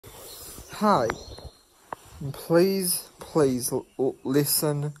Hi, please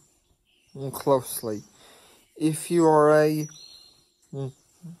listen closely. If you are a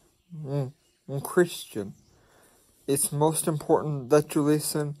Christian, it's most important that you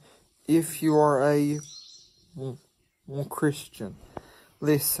listen. If you are a Christian,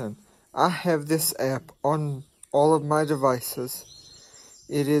 listen. I have this app on all of my devices.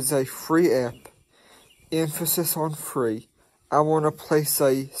 It is a free app. Emphasis on free. I want to place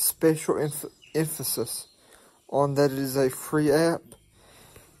a special emphasis on that it is a free app.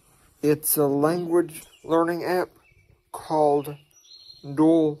 It's a language learning app called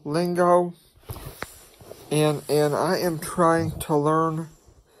Duolingo, and I am trying to learn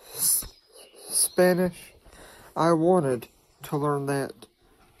Spanish. I wanted to learn that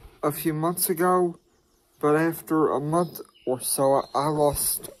a few months ago, but after a month or so, I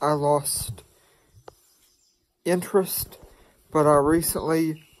lost interest. But I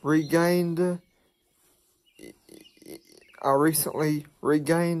recently regained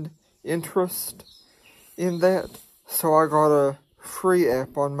interest in that, so I got a free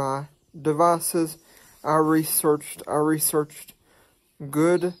app on my devices. I researched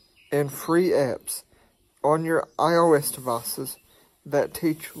good and free apps on your iOS devices that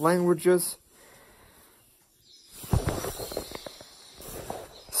teach languages.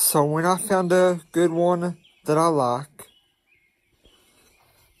 So when I found a good one that I like,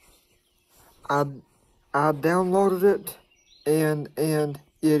 I downloaded it, and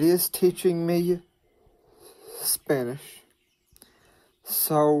it is teaching me Spanish.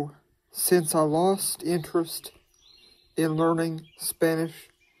 So since I lost interest in learning Spanish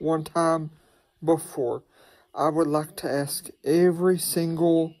one time before, I would like to ask every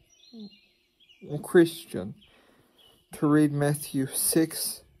single Christian to read Matthew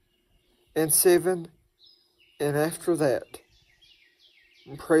 6 and 7, and after that,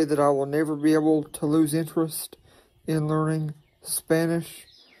 pray that I will never be able to lose interest in learning Spanish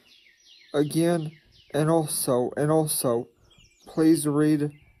again. And also, please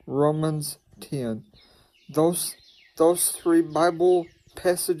read Romans 10. Those three Bible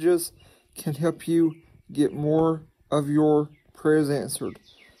passages can help you get more of your prayers answered.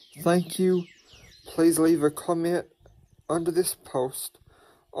 Thank you. Please leave a comment under this post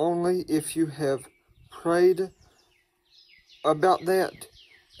only if you have prayed about that,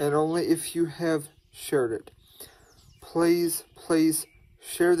 and only if you have shared it. Please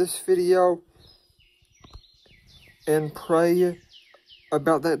share this video and pray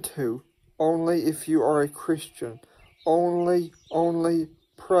about that too. Only if you are a Christian. Only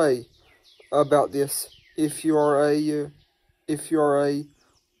pray about this if you are a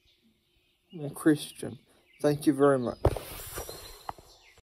Christian. Thank you very much.